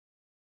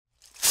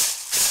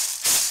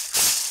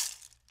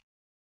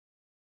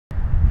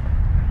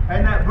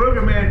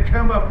booger man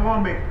come up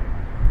on me,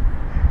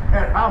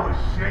 and I was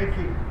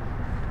shaking.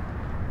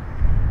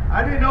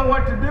 I didn't know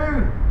what to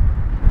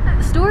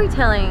do.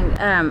 Storytelling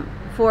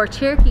for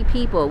Cherokee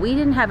people, we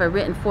didn't have a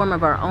written form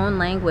of our own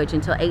language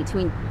until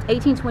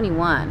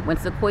 1821, when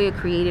Tahlequah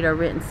created our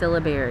written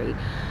syllabary.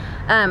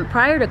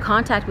 Prior to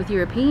contact with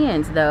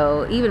Europeans,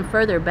 though, even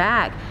further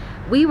back,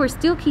 we were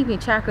still keeping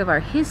track of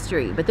our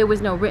history, but there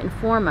was no written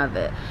form of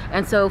it.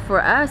 And so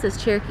for us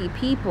as Cherokee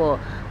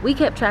people, we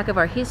kept track of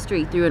our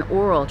history through an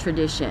oral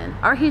tradition.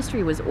 Our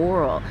history was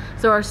oral.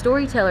 So our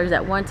storytellers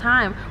at one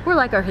time were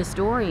like our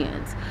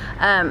historians.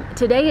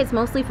 Today it's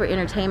mostly for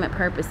entertainment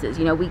purposes.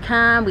 You know, we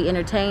come, we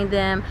entertain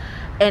them,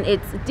 and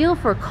it's still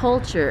for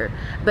culture,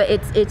 but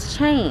it's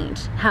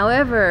changed.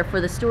 However, for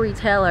the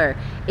storyteller,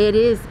 it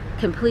is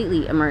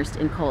completely immersed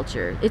in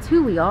culture. It's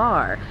who we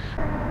are.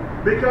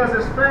 Because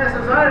as fast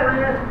as I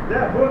ran,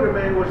 that booger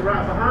man was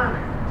right behind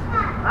me.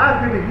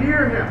 I could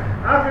hear him.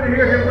 I could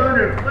hear him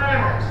running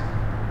fast.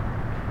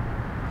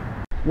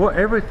 Well,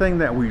 everything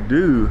that we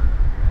do,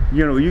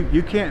 you know,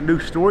 you can't do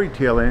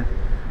storytelling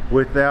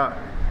without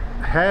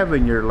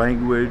having your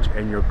language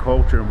and your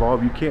culture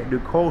involved. You can't do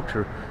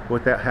culture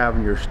without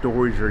having your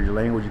stories or your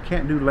language. You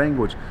can't do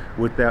language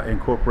without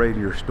incorporating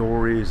your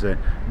stories, and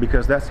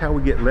because that's how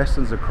we get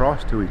lessons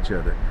across to each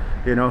other.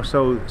 You know,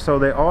 so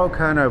they all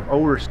kind of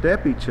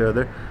overstep each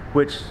other,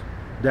 which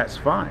that's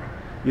fine.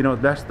 You know,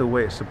 that's the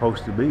way it's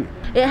supposed to be.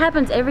 It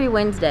happens every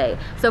Wednesday.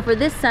 So for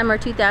this summer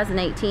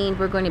 2018,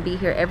 we're going to be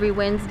here every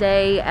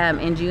Wednesday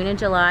in June and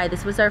July.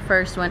 This was our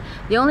first one.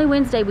 The only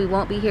Wednesday we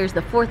won't be here is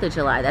the 4th of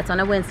July. That's on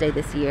a Wednesday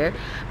this year.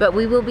 But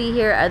we will be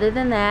here other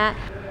than that.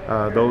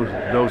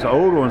 Those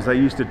old ones, they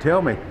used to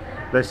tell me,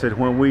 they said,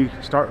 when we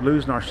start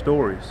losing our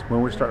stories,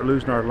 when we start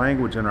losing our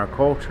language and our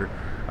culture,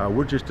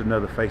 we're just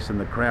another face in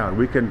the crowd.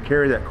 We can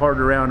carry that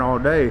card around all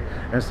day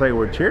and say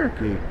we're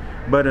Cherokee,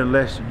 but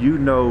unless you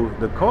know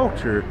the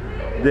culture,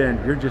 then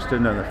you're just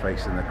another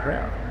face in the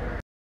crowd.